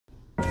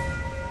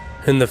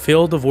In the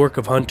field of work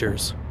of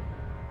hunters,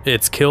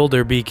 it's killed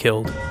or be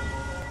killed.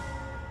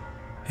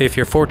 If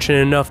you're fortunate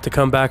enough to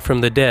come back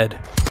from the dead,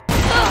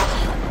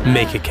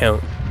 make it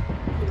count.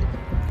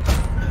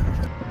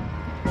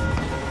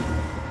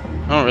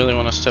 I don't really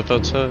want to step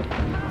outside.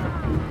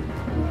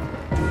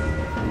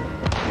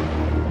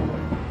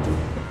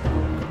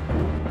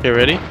 You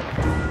ready?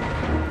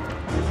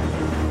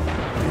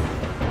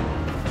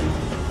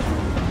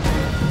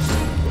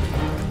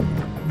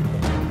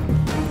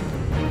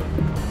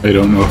 I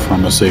don't know if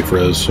I'm a safe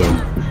res, so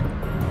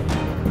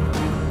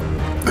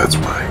that's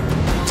why.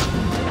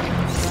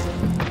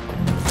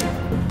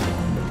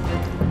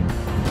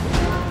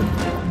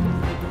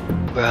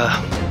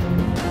 Bruh,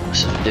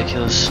 this is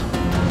ridiculous.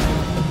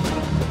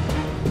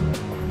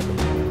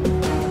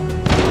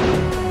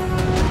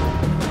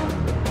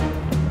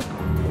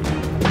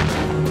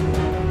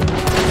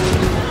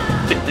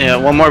 Yeah,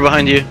 one more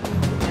behind you.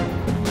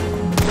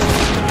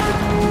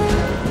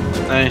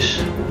 Nice.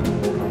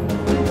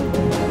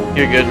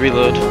 You're good,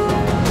 reload.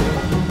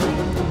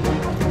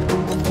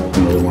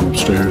 Another one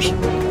upstairs.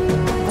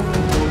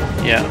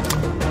 Yeah,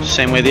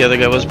 same way the other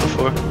guy was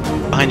before.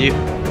 Behind you.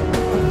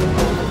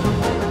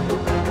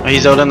 Oh,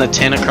 he's out on the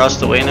tin across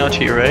the way now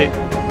to your right.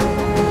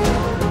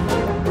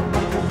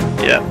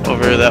 Yeah,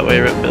 over that way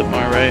a bit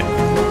more right.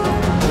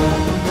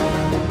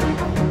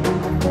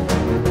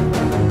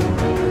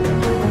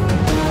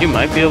 You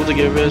might be able to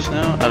get res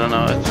now. I don't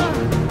know. It's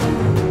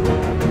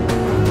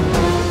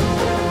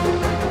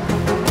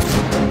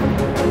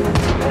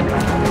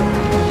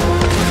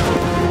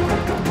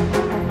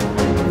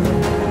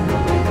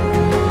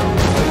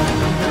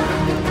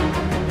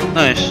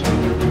nice.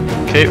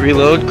 Okay,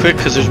 reload quick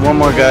because there's one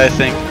more guy I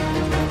think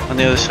on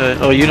the other side.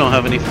 Oh, you don't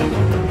have anything.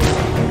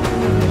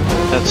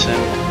 That's him.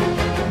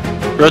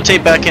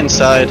 Rotate back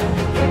inside.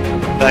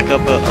 Back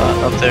up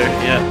there.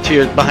 Yeah, to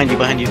your behind you.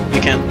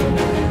 You can.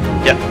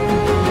 Yeah.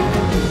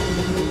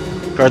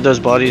 Guard those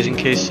bodies in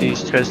case he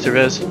tries to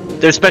res.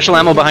 There's special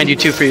ammo behind you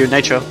too for your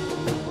nitro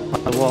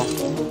on the wall.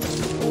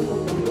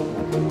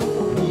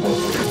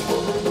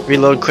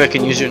 Reload quick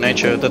and use your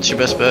nitro. That's your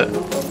best bet.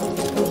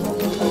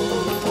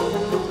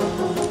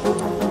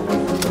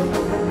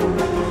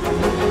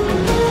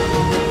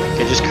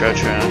 Okay, just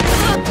crouch around.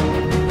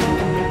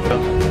 Go.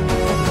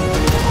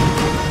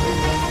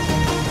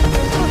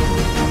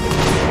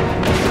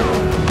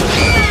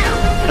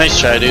 Nice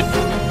try, dude.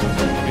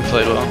 You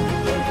played well.